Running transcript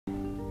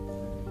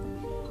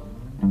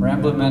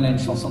Ramblin Man est une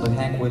chanson de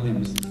Hank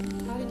Williams.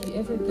 How did you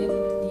ever get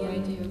the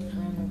idea of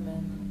Ramblin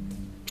Man?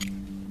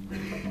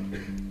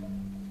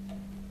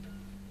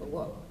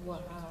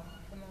 How?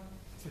 Come on.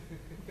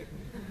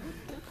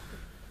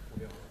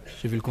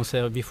 J'ai vu le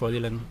concert Before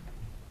Dylan.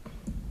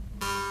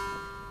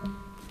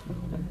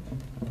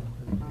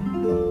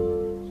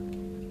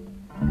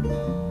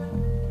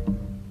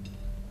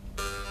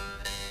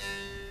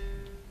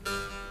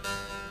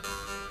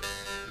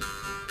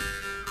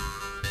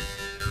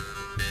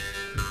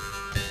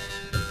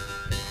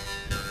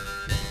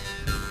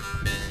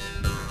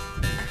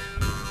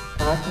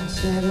 I can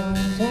settle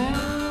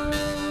down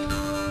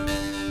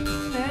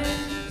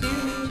and do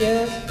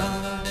just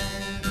fine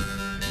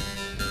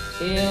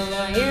till I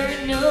hear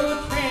no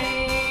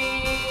train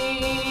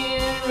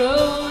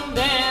rolling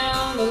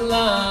down the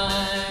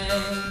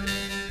line,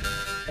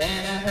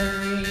 and I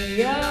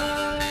hurry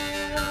up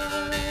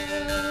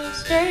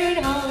straight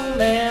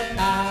home and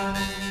high.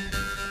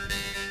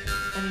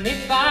 And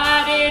if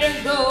I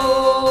didn't go,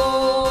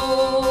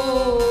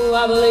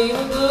 I believe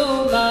I'd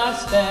blow my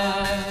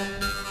style.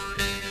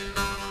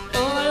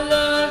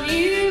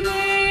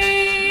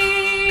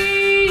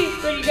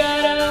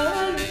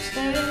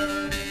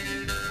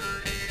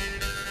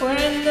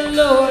 When the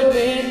Lord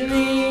made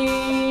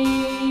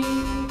me,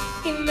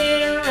 He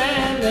made a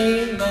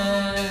rambling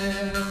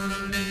man.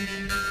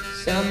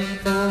 Some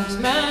folks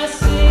might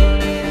say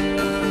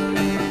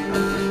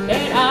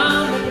that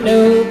I'm a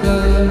no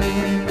good,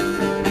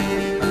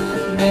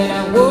 that I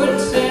would